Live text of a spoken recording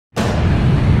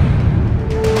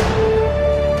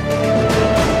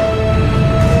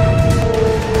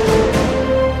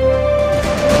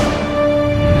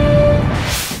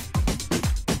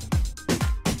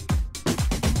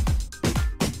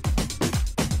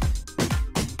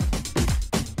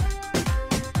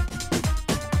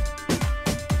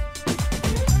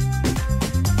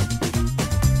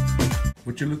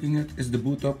you're looking at is the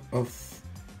boot up of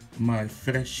my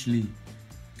freshly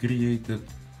created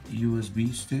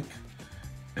USB stick,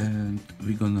 and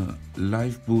we're gonna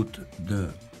live boot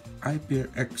the iPear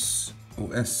X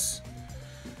OS.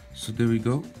 So there we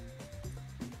go.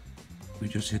 We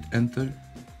just hit enter,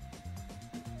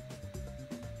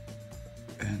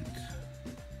 and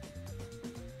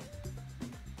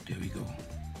there we go.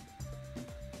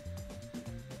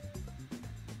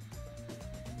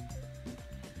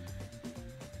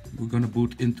 We're gonna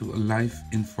boot into a live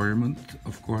environment.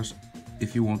 Of course,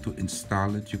 if you want to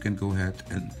install it, you can go ahead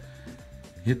and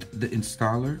hit the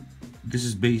installer. This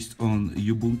is based on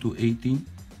Ubuntu 18,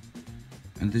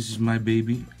 and this is my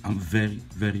baby. I'm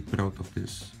very proud of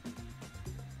this.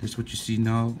 This, what you see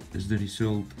now, is the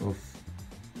result of,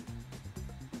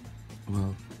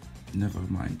 well, never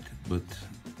mind, but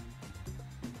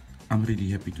I'm really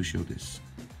happy to show this.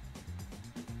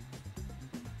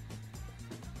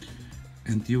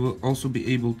 And you will also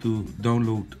be able to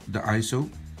download the ISO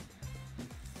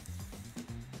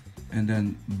and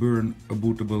then burn a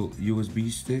bootable USB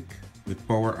stick with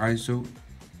Power ISO.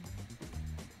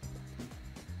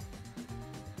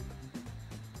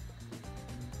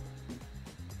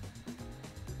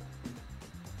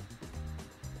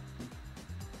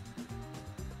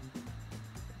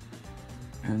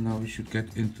 And now we should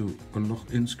get into a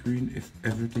login screen if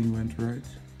everything went right.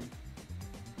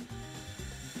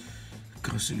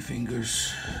 Crossing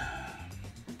fingers.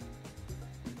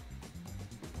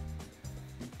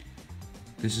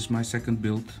 This is my second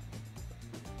build,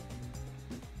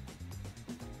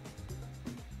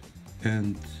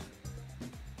 and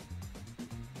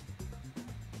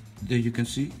there you can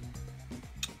see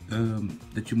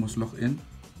that you must log in.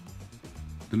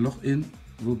 The login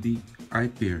will be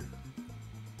iPear.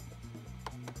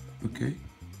 Okay,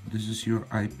 this is your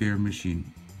iPear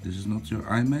machine. This is not your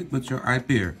iMac, but your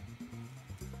iPear.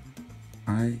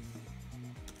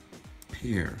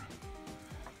 iPear,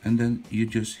 and then you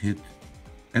just hit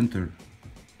enter,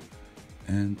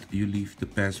 and you leave the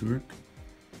password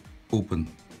open,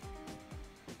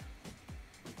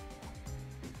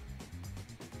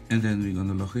 and then we're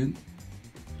gonna log in.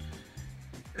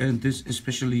 And this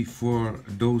especially for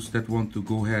those that want to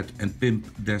go ahead and pimp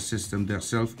their system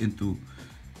themselves into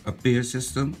a peer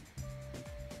system.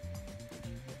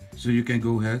 So you can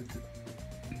go ahead,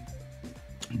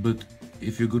 but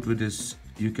if you're good with this,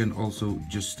 you can also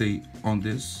just stay on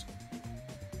this.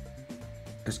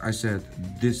 As I said,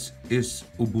 this is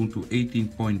Ubuntu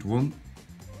 18.1.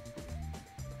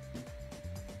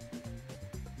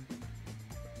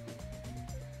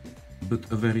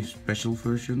 But a very special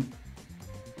version.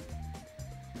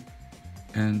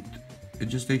 And it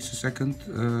just takes a second.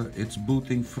 It's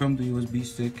booting from the USB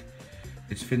stick.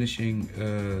 It's finishing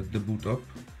the boot up.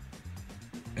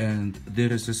 And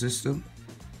there is the system.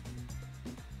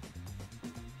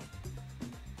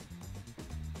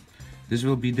 This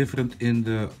will be different in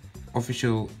the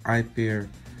official iPear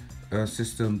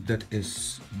system that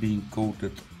is being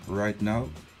coded right now.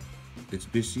 It's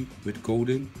busy with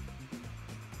coding.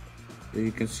 There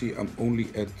you can see I'm only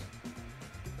at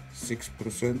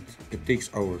 6%. It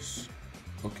takes hours.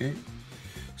 Okay,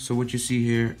 so what you see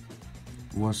here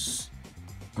was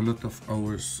a lot of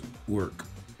hours work.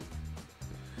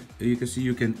 There you can see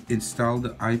you can install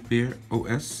the iPear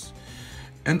OS.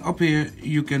 And up here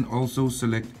you can also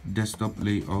select desktop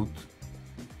layout.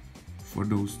 For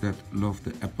those that love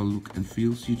the Apple look and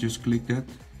feels, you just click that,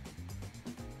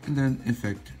 and then in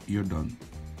fact you're done.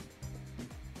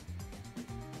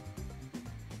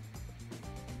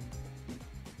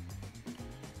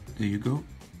 There you go.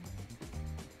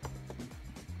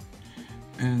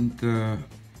 And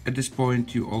at this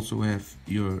point you also have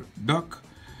your dock,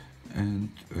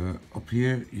 and up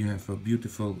here you have a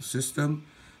beautiful system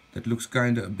that looks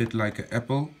kinda a bit like an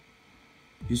apple.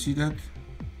 You see that?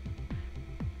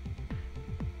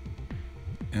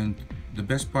 And the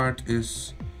best part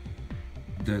is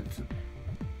that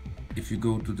if you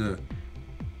go to the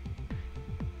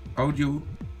audio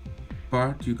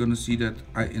part, you're gonna see that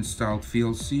I installed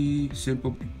VLC,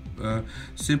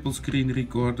 simple screen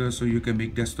recorder, so you can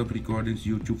make desktop recordings,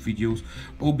 YouTube videos.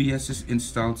 OBS is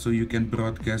installed, so you can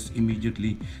broadcast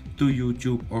immediately to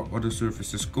YouTube or other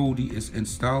services. Kodi is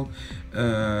installed.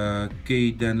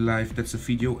 Kden Live, that's a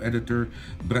video editor.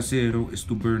 Brasero is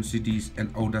to burn CDs, and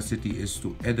Audacity is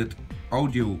to edit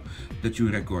audio that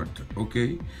you record.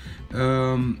 Okay,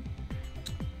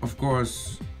 of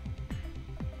course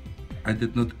I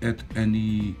did not add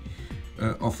any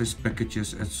office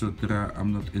packages, etc.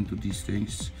 I'm not into these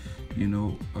things, you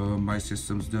know. My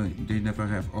systems, they never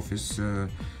have office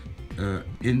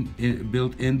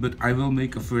built in, but I will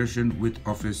make a version with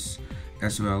office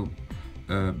as well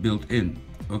built in.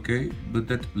 Okay, but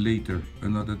that later,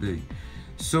 another day.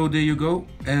 So there you go,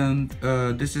 and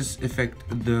this is effect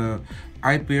the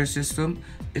iPear system.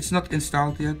 It's not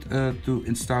installed yet. To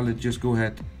install it, just go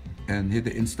ahead and hit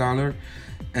the installer,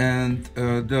 and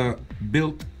the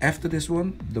build after this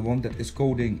one, the one that is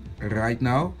coding right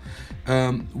now,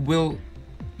 will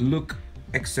look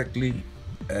exactly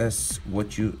as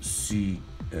what you see.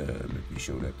 Let me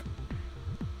show that.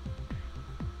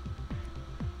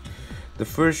 The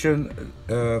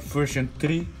version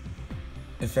 3,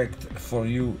 in fact for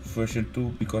you version 2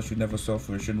 because you never saw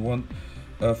version 1.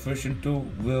 Version 2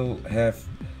 will have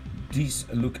these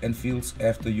look and feels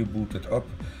after you boot it up,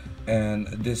 and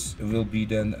this will be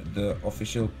then the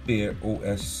official Pear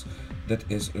OS that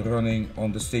is running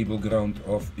on the stable ground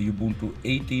of Ubuntu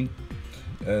 18,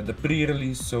 the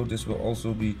pre-release. So this will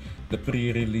also be the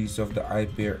pre-release of the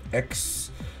iPear X,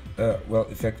 well,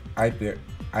 in fact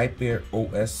iPear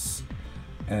OS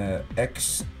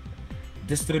X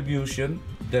distribution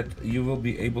that you will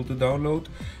be able to download.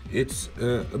 It's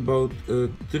about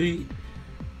 3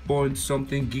 point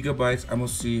something gigabytes. I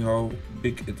must see how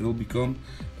big it will become.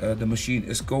 The machine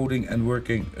is coding and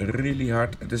working really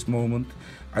hard at this moment.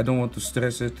 I don't want to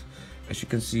stress it. As you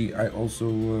can see, I also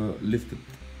lifted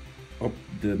up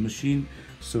the machine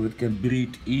so it can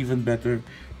breathe even better,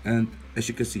 and as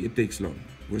you can see, it takes long.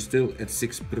 We're still at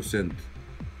 6%.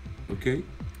 Okay.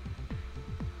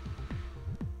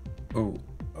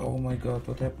 Oh my god,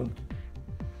 what happened?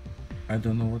 I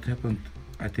don't know what happened.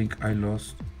 I think I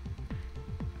lost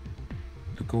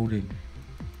the coding.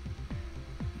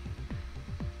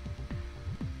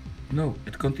 No,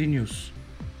 it continues.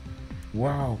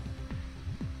 Wow.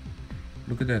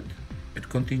 Look at that. It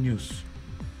continues.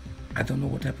 I don't know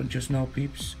what happened just now,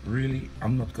 peeps. Really,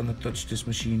 I'm not gonna touch this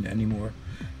machine anymore.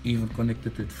 Even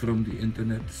connected it from the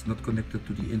internet. It's not connected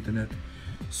to the internet.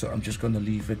 So I'm just gonna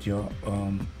leave it, yeah.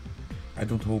 I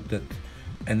don't hope that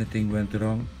anything went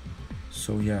wrong.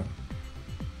 So yeah,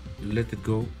 let it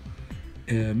go.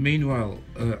 Meanwhile,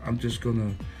 I'm just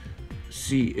gonna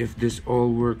see if this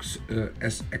all works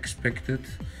as expected,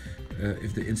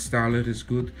 if the installer is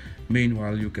good.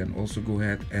 Meanwhile, you can also go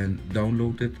ahead and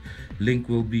download it. Link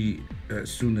will be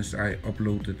as soon as I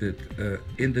uploaded it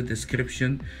in the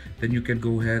description. Then you can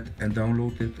go ahead and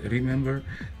download it. Remember,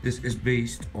 this is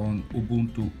based on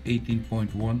Ubuntu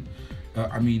 18.1.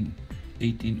 I mean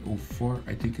 1804,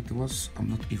 I think it was. I'm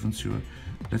not even sure.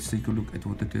 Let's take a look at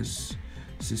what it is.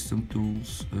 System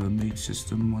tools, made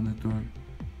system monitor,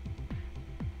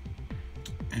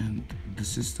 and the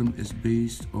system is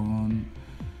based on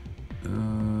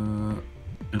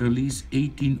release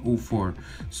 1804.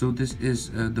 So this is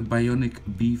the Bionic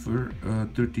Beaver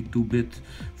 32-bit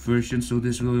version. So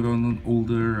this will run on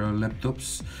older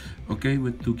laptops. Okay,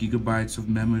 with 2 gigabytes of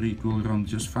memory, it will run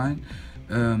just fine.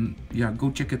 Yeah,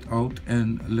 go check it out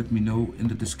and let me know in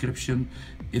the description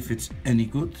if it's any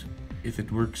good, if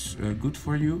it works good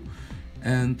for you.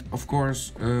 And of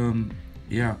course,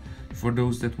 yeah, for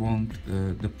those that want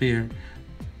the Pear,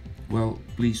 well,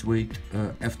 please wait.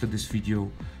 After this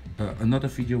video, another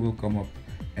video will come up,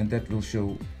 and that will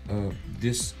show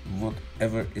this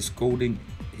whatever is coding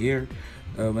here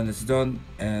when it's done,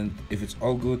 and if it's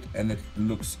all good and it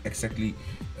looks exactly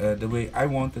the way I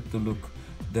want it to look,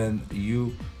 then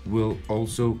you will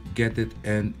also get it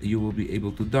and you will be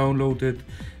able to download it.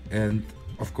 And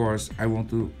of course, I want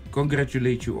to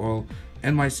congratulate you all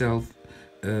and myself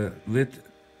with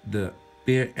the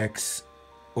Pear X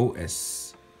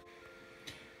OS.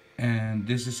 And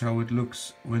this is how it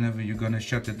looks whenever you're gonna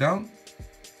shut it down.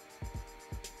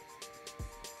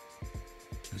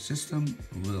 The system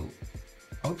will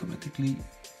automatically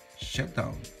shut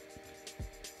down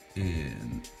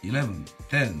in 11,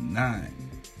 10, 9,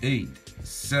 8,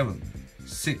 7,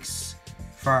 6,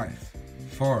 5,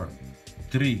 4,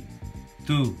 3,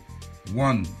 2,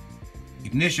 1.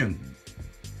 Ignition.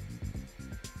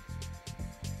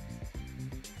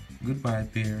 Goodbye,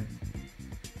 Pear.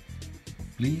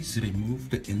 Please remove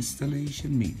the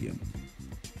installation medium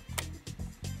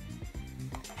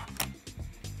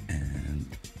and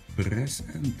press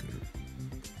enter.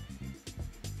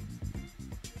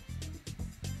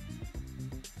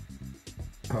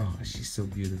 Oh, she's so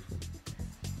beautiful.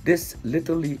 This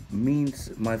literally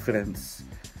means, my friends,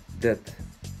 that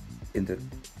in the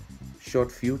short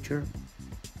future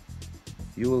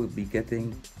you will be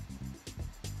getting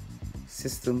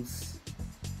systems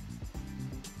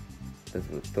that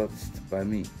were touched by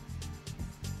me.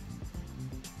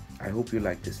 I hope you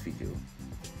like this video.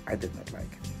 I did not like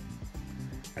it.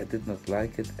 I did not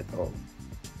like it at all.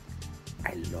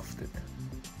 I loved it.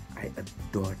 I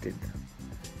adored it.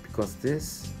 Because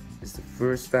this It's the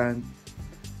first time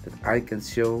that I can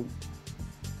show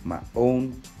my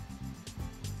own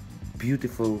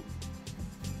beautiful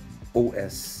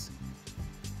OS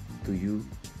to you,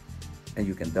 and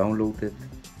you can download it.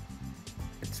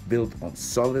 It's built on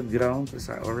solid ground, as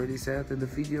I already said in the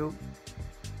video,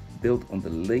 built on the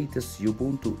latest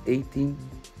Ubuntu 18,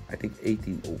 I think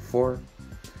 18.04.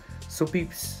 So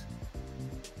peeps,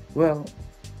 well,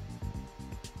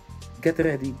 get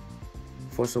ready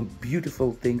for some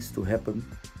beautiful things to happen,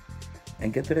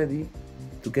 and get ready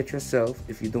to get yourself,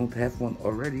 if you don't have one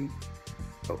already,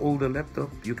 an older laptop.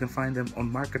 You can find them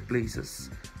on marketplaces.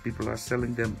 People are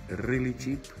selling them really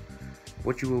cheap.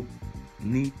 What you will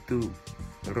need to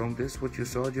run this, what you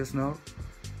saw just now,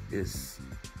 is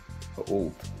an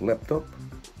old laptop,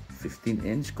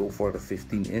 15-inch. Go for the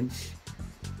 15-inch.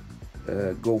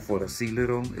 Go for a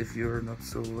Celeron if you're not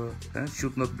so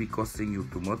should not be costing you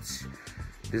too much.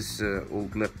 This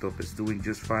old laptop is doing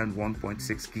just fine. 1.6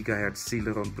 GHz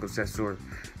Celeron processor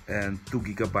and 2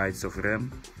 GB of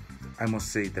RAM. I must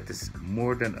say that is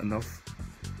more than enough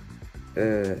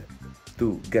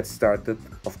to get started.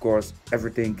 Of course,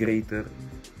 everything greater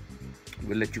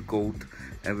will let you code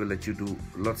and will let you do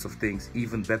lots of things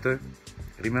even better.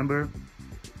 Remember,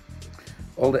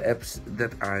 all the apps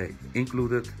that I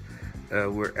included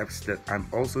were apps that I'm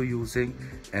also using,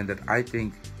 and that I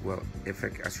think, well, in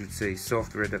fact I should say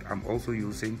software that I'm also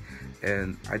using,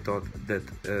 and I thought that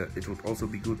it would also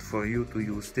be good for you to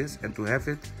use this and to have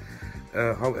it.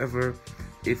 However,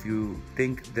 if you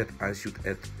think that I should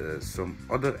add some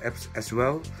other apps as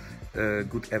well,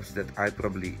 good apps that I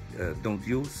probably don't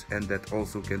use and that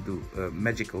also can do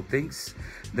magical things,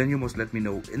 then you must let me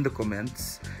know in the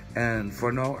comments. And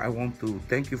for now, I want to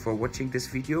thank you for watching this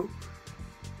video.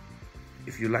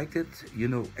 If you liked it, you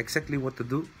know exactly what to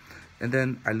do. And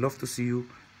then I love to see you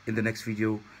in the next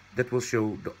video that will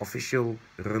show the official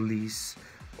release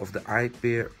of the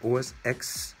iPear OS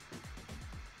X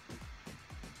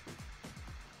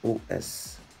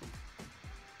OS.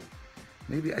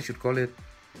 Maybe I should call it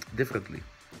differently.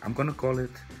 I'm gonna call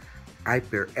it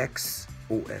iPear X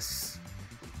OS.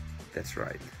 That's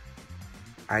right,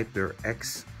 iPear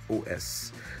X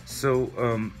OS. So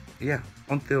yeah,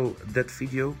 until that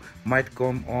video might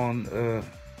come on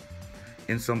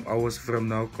in some hours from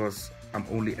now, because I'm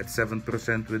only at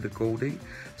 7% with the coding.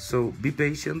 So be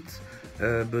patient,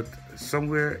 but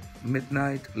somewhere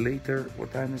midnight later,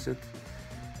 what time is it?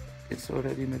 It's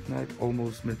already midnight,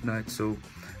 almost midnight. So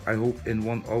I hope in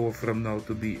 1 hour from now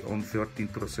to be on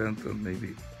 13%, and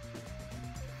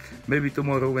maybe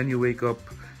tomorrow when you wake up,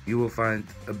 you will find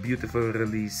a beautiful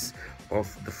release of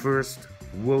the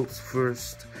world's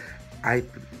first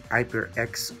iPear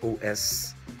X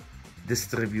OS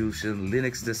distribution,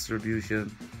 Linux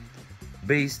distribution,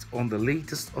 based on the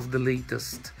latest of the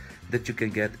latest that you can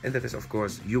get, and that is of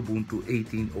course Ubuntu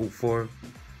 18.04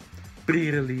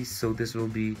 pre-release. So this will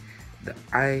be the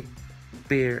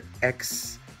iPear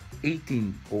X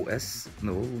 18 OS.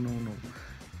 No,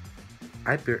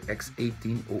 iPear X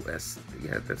 18 OS.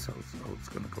 Yeah, that's how it's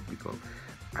gonna be called.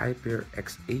 iPear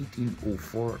X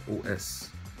 18.04 OS.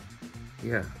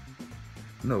 Yeah.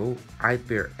 No,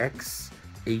 iPear X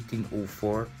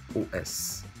 18.04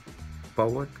 OS,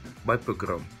 powered by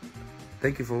PuckRom.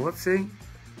 Thank you for watching.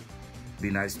 Be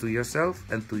nice to yourself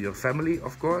and to your family,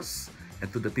 of course,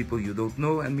 and to the people you don't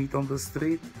know and meet on the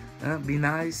street. Be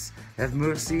nice, have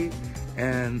mercy,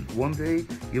 and one day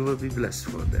you will be blessed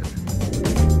for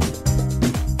that.